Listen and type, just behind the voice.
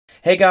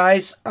Hey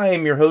guys, I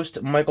am your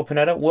host, Michael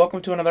Panetta.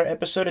 Welcome to another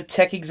episode of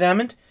Tech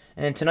Examined.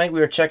 And tonight we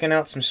are checking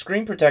out some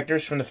screen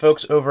protectors from the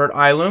folks over at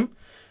iLOOME.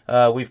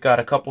 We've got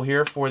a couple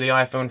here for the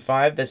iPhone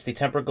 5. That's the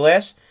tempered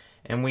glass.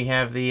 And we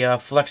have the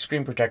Flex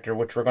screen protector,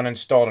 which we're going to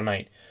install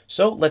tonight.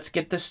 So let's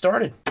get this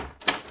started.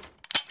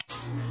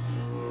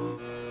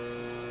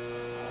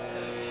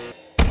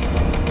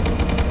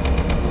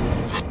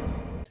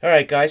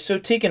 Alright guys, so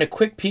taking a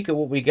quick peek at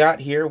what we got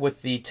here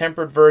with the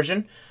tempered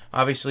version.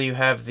 Obviously you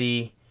have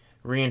the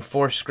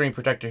reinforced screen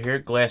protector here.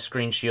 Glass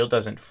screen shield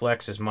doesn't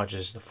flex as much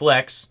as the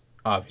Flex,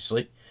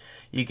 obviously.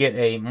 You get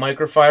a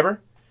microfiber,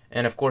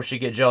 and of course you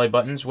get jelly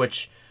buttons,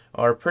 which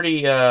are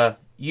pretty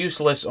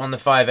useless on the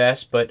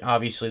 5S, but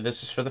obviously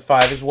this is for the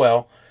 5 as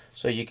well,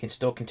 so you can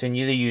still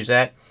continue to use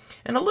that.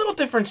 And a little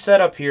different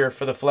setup here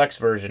for the Flex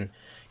version.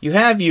 You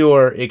have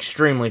your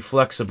extremely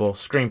flexible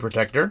screen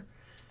protector,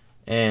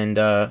 and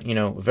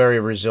very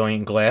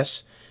resilient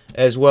glass,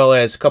 as well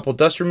as a couple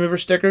dust remover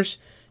stickers,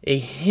 a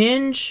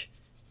hinge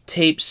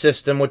tape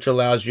system which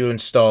allows you to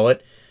install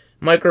it,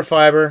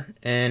 microfiber,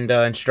 and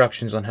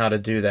instructions on how to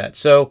do that.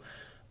 So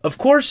of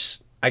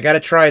course I got to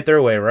try it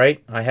their way,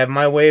 right? I have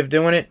my way of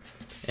doing it,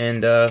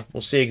 and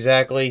we'll see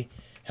exactly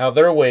how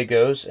their way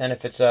goes and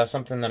if it's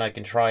something that I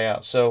can try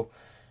out. So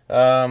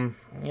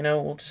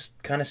we'll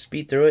just kind of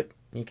speed through it.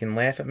 You can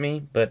laugh at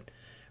me, but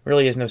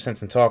really is no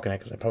sense in talking it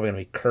because I'm probably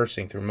going to be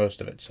cursing through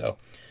most of it. So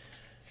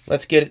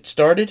let's get it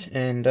started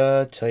and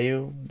tell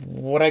you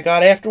what I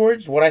got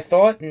afterwards, what I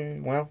thought,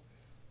 and, well,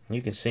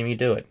 you can see me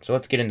do it. So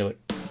let's get into it.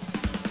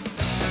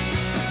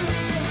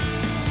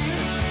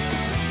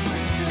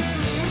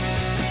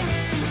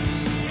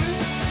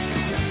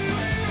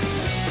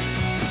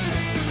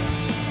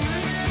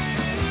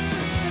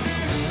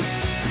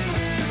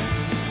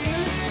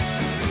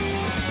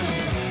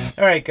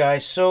 Alright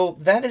guys, so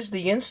that is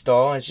the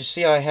install. As you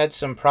see, I had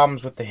some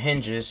problems with the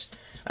hinges.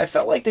 I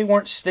felt like they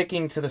weren't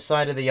sticking to the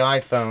side of the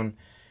iPhone,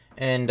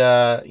 and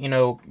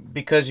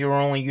because you were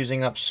only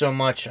using up so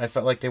much, I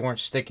felt like they weren't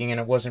sticking and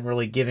it wasn't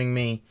really giving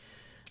me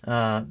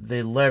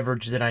the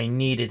leverage that I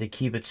needed to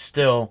keep it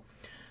still.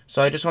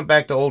 So I just went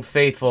back to Old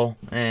Faithful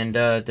and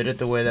did it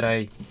the way that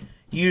I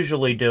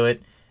usually do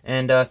it,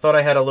 and thought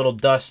I had a little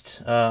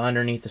dust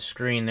underneath the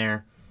screen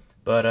there,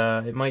 but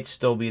it might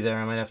still be there.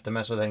 I might have to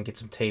mess with that and get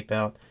some tape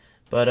out.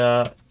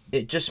 But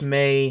it just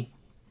may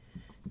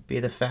be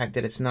the fact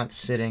that it's not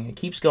sitting. It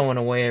keeps going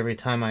away every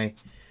time I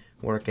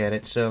work at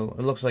it, so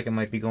it looks like it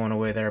might be going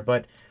away there.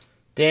 But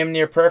damn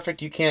near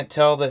perfect. You can't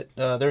tell that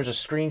there's a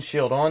screen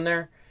shield on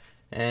there,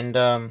 and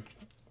it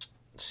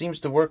seems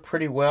to work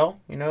pretty well.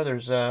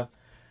 There's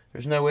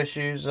no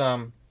issues.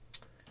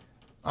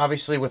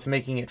 Obviously, with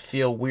making it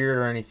feel weird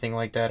or anything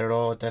like that at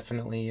all, it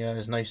definitely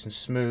is nice and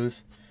smooth.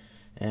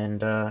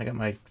 And I got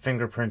my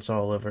fingerprints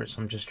all over it,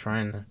 so I'm just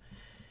trying to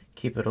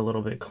keep it a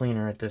little bit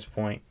cleaner at this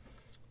point.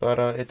 But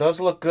it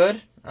does look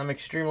good. I'm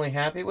extremely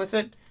happy with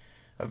it.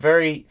 A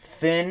very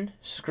thin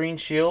screen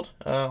shield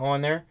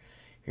on there.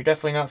 You're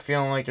definitely not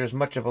feeling like there's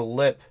much of a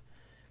lip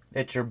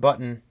at your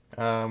button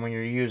when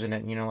you're using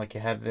it. Like you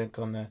have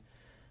on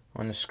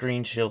the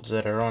screen shields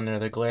that are on there,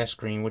 the glass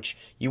screen, which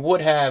you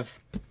would have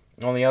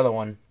on the other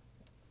one.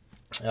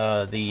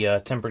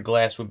 The tempered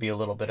glass would be a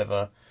little bit of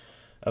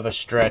a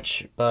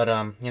stretch, but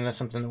that's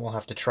something that we'll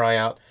have to try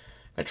out.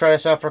 I'm going to try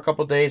this out for a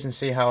couple days and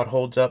see how it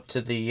holds up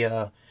to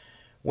the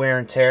wear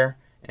and tear,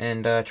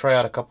 and try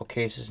out a couple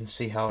cases and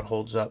see how it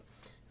holds up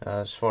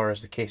as far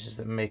as the cases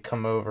that may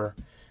come over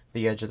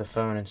the edge of the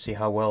phone, and see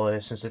how well it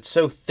is, since it's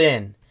so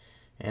thin,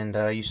 and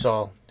you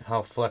saw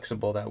how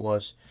flexible that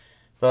was.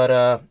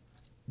 But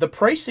the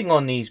pricing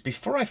on these,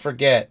 before I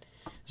forget,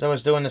 as I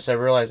was doing this I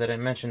realized I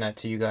didn't mention that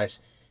to you guys.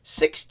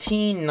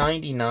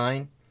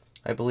 $16.99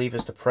 I believe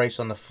is the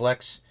price on the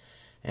Flex.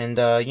 And,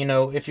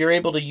 if you're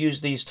able to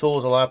use these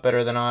tools a lot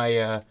better than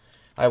I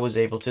was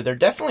able to. They're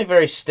definitely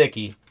very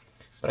sticky,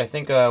 but I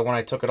think when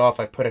I took it off,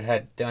 I put it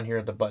head down here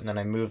at the button and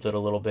I moved it a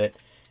little bit,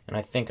 and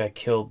I think I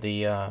killed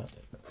the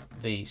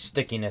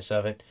stickiness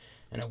of it,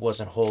 and it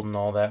wasn't holding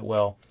all that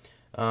well.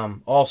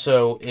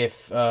 Also,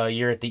 if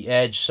you're at the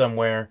edge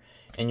somewhere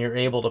and you're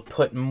able to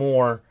put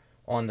more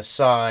on the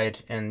side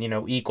and,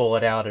 equal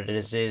it out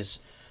as is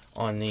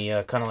on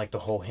the kind of like the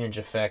whole hinge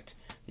effect,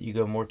 you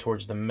go more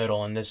towards the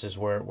middle, and this is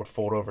where it would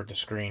fold over to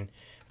screen.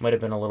 Might have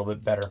been a little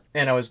bit better.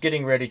 And I was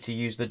getting ready to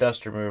use the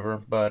dust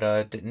remover, but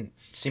it didn't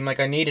seem like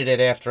I needed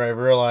it after I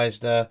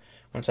realized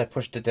once I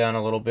pushed it down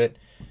a little bit,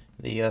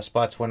 the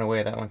spots went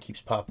away. That one keeps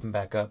popping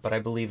back up, but I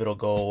believe it'll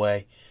go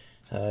away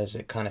as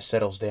it kind of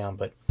settles down.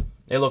 But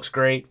it looks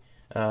great.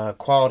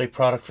 Quality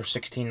product for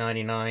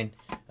 $16.99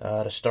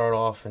 to start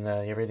off, and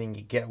everything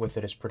you get with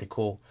it is pretty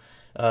cool.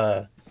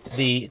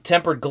 The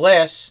tempered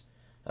glass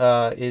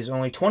is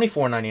only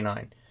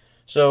 $24.99.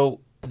 So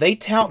they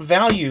tout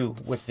value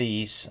with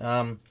these,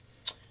 and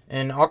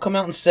I'll come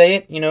out and say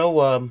it.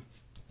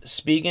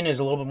 Spigen is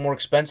a little bit more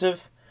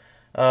expensive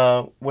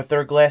with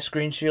their glass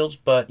screen shields,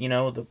 but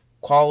the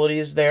quality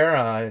is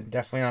there.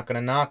 Definitely not going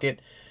to knock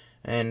it,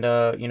 and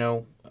I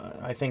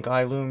think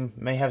iLOOME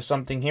may have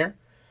something here.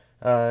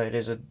 It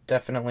is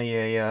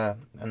definitely a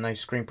nice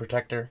screen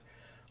protector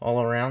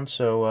all around.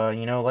 So,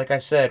 you know, like I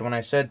said, when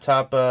I said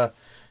top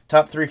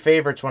 3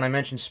 favorites when I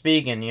mentioned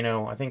Spigen, you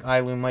know, I think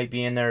iLOOME might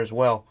be in there as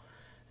well.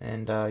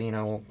 And, you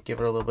know, we'll give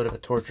it a little bit of a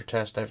torture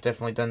test. I've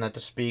definitely done that to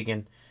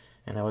Spigen,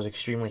 and I was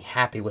extremely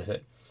happy with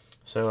it.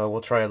 So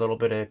we'll try a little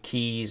bit of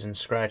keys and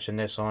scratching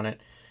this on it,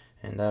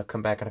 and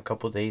come back in a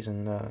couple of days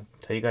and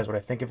tell you guys what I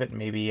think of it.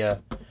 Maybe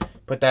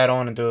put that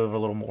on and do a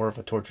little more of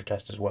a torture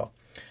test as well.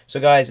 So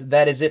guys,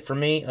 that is it for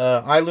me.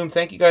 iLOOME,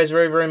 thank you guys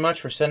very, very much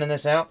for sending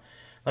this out.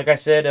 Like I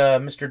said,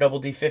 Mr.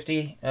 Double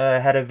D50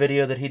 had a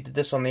video that he did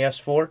this on the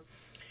S4,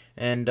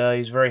 and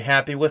he's very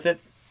happy with it.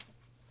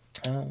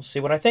 We'll see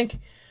what I think.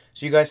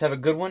 So you guys have a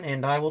good one,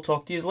 and I will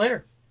talk to you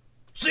later.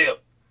 See ya!